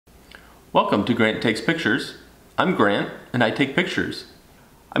Welcome to Grant Takes Pictures. I'm Grant, and I take pictures.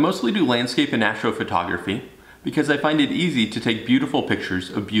 I mostly do landscape and astrophotography because I find it easy to take beautiful pictures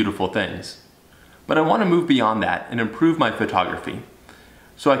of beautiful things. But I want to move beyond that and improve my photography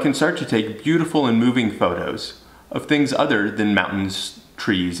so I can start to take beautiful and moving photos of things other than mountains,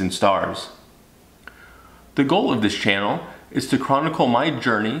 trees, and stars. The goal of this channel is to chronicle my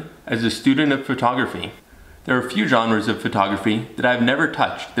journey as a student of photography. There are a few genres of photography that I've never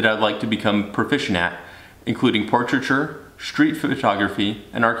touched that I'd like to become proficient at, including portraiture, street photography,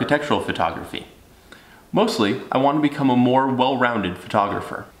 and architectural photography. Mostly, I want to become a more well-rounded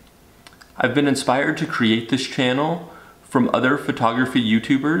photographer. I've been inspired to create this channel from other photography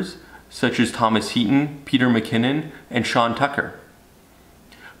YouTubers such as Thomas Heaton, Peter McKinnon, and Sean Tucker.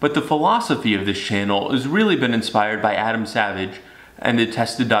 But the philosophy of this channel has really been inspired by Adam Savage and the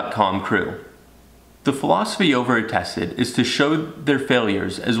Tested.com crew. The philosophy over at Tested is to show their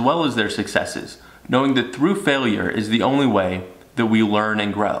failures as well as their successes, knowing that through failure is the only way that we learn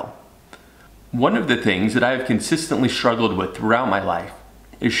and grow. One of the things that I have consistently struggled with throughout my life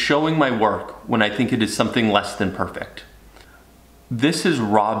is showing my work when I think it is something less than perfect. This has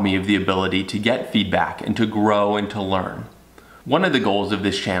robbed me of the ability to get feedback and to grow and to learn. One of the goals of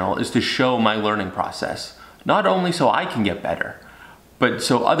this channel is to show my learning process, not only so I can get better, but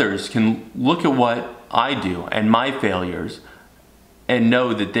so others can look at what I do and my failures and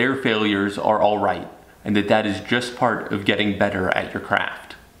know that their failures are all right and that that is just part of getting better at your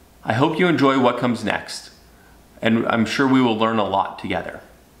craft. I hope you enjoy what comes next, and I'm sure we will learn a lot together.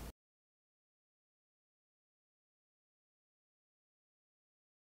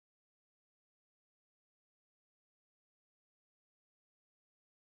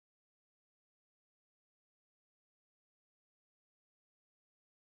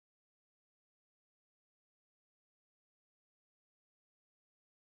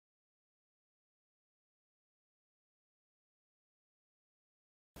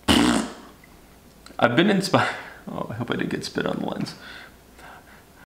 I've been inspired. Oh, I hope I didn't get spit on the lens.